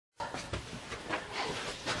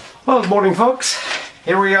Well, good morning, folks.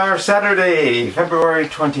 Here we are, Saturday, February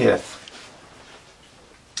 20th.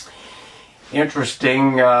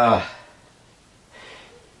 Interesting, I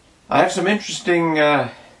have some interesting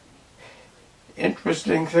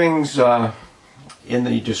things in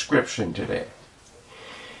the description today.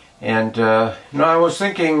 And, I was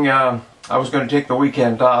thinking I was going to take the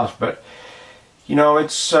weekend off, but,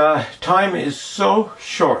 it's time is so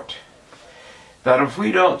short that if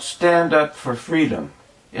we don't stand up for freedom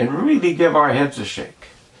and really give our heads a shake,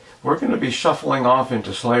 we're going to be shuffling off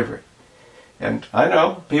into slavery. And I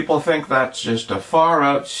know people think that's just a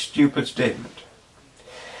far-out stupid statement.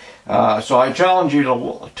 So I challenge you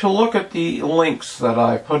to look at the links that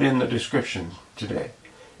I put in the description today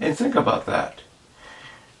and think about that.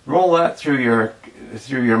 Roll that through your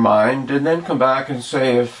mind and then come back and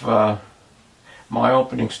say if my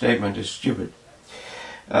opening statement is stupid.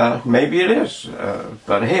 Maybe it is,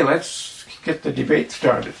 but hey, let's get the debate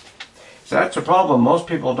started. So that's a problem. Most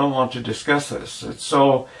people don't want to discuss this. It's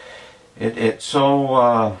so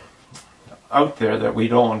out there that we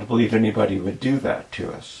don't want to believe anybody would do that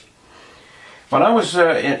to us. When I was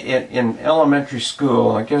in elementary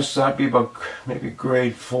school, I guess that'd be about maybe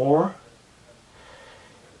grade 4,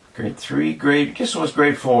 grade 3, I guess it was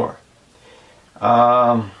grade 4.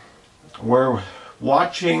 We're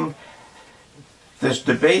watching this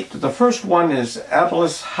debate. The first one is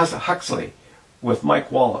Aldous Huxley with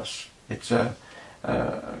Mike Wallace. It's an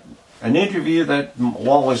interview that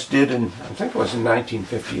Wallace did in, I think it was in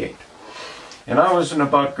 1958. And I was in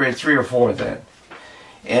about grade 3 or 4 then.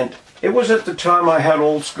 And it was at the time I had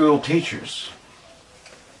old school teachers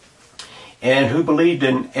and who believed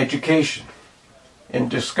in education, in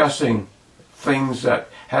discussing things that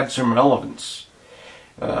had some relevance,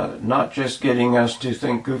 not just getting us to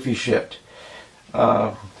think goofy shit.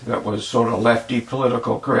 That was sort of lefty,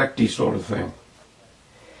 political correcty sort of thing.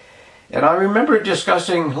 And I remember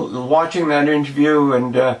watching that interview,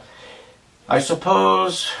 and I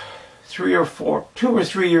suppose 2 or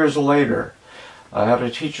 3 years later, I had a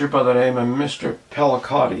teacher by the name of Mr.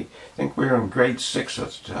 Pellicotti. I think we were in grade 6 at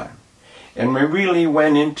the time. And we really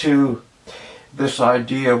went into this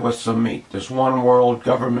idea with some meat, this one world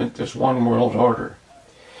government, this one world order.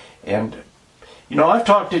 And I've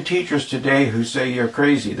talked to teachers today who say you're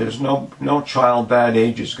crazy. There's no child that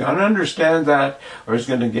age is going to understand that or is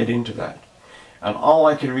going to get into that. And all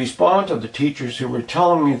I could respond to the teachers who were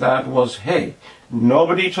telling me that was, hey,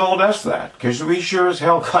 nobody told us that because we sure as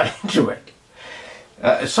hell got into it.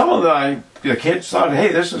 Some of the kids thought,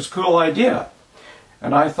 hey, this is a cool idea.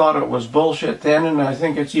 And I thought it was bullshit then, and I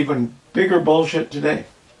think it's even bigger bullshit today.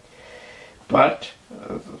 But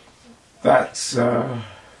that's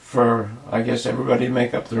for, I guess, everybody to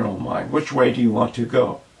make up their own mind. Which way do you want to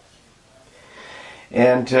go?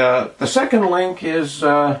 And the second link is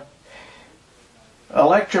a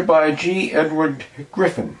lecture by G. Edward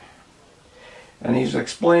Griffin. And he's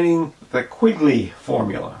explaining the Quigley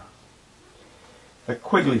formula. The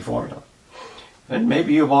Quigley formula. And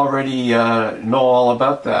maybe you've already know all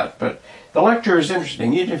about that. But the lecture is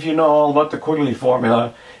interesting. Even if you know all about the Quigley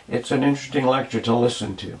formula, it's an interesting lecture to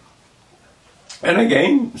listen to. And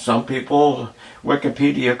again, some people,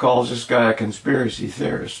 Wikipedia calls this guy a conspiracy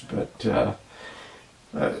theorist, but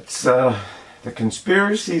the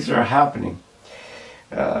conspiracies are happening.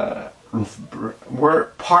 We're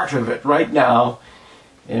part of it right now,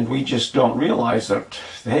 and we just don't realize that,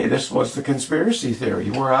 hey, this was the conspiracy theory.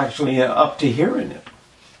 We're actually up to hearing it.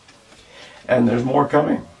 And there's more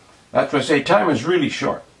coming. That's why I say time is really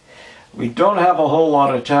short. We don't have a whole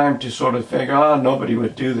lot of time to sort of figure, nobody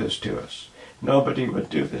would do this to us. Nobody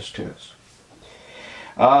would do this to us.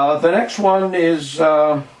 The next one is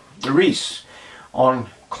Reese on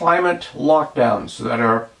climate lockdowns that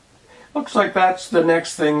are, looks like that's the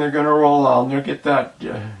next thing they're going to roll out. They'll get that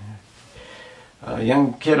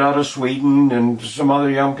young kid out of Sweden and some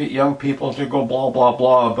other young people to go blah, blah,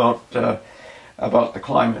 blah about the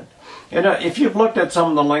climate. And if you've looked at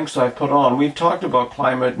some of the links I've put on, we've talked about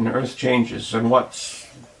climate and earth changes and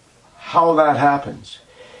how that happens.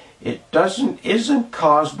 It isn't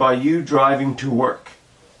caused by you driving to work.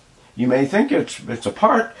 You may think it's a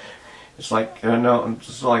part. It's like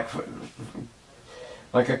it's like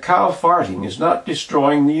a cow farting is not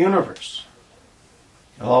destroying the universe.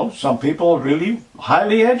 Hello, some people, really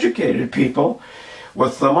highly educated people,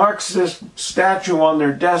 with the Marxist statue on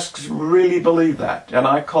their desks, really believe that, and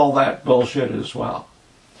I call that bullshit as well.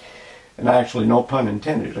 And actually, no pun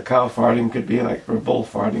intended. A cow farting could be like, or a bull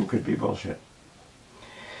farting could be bullshit.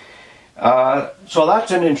 So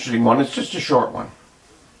that's an interesting one. It's just a short one.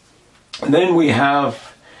 And then we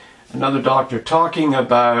have another doctor talking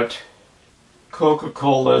about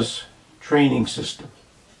Coca-Cola's training system.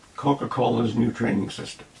 Coca-Cola's new training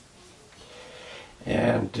system.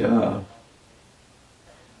 And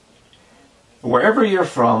wherever you're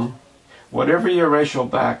from, whatever your racial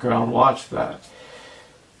background, watch that.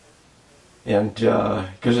 And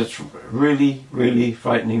because it's really, really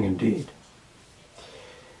frightening indeed.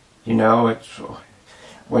 You know, it's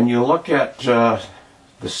when you look at the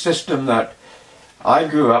system that I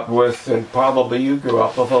grew up with, and probably you grew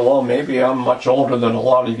up with, although maybe I'm much older than a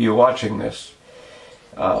lot of you watching this.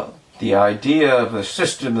 The idea of the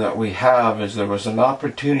system that we have is there was an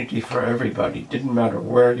opportunity for everybody. Didn't matter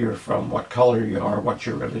where you're from, what color you are, what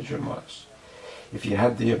your religion was. If you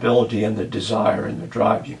had the ability and the desire and the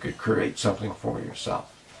drive, you could create something for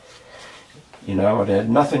yourself. You know, it had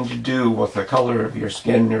nothing to do with the color of your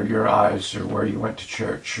skin or your eyes or where you went to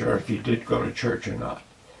church or if you did go to church or not.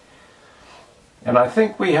 And I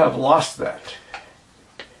think we have lost that.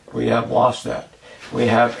 We have lost that. We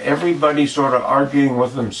have everybody sort of arguing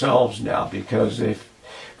with themselves now because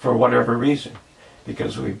for whatever reason,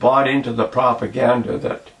 because we bought into the propaganda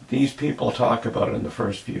that these people talk about in the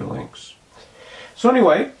first few links. So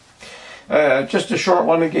anyway, just a short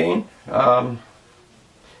one again.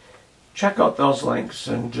 Check out those links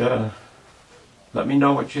and let me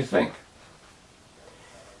know what you think.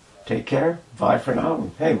 Take care. Bye for now.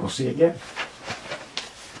 And hey, we'll see you again.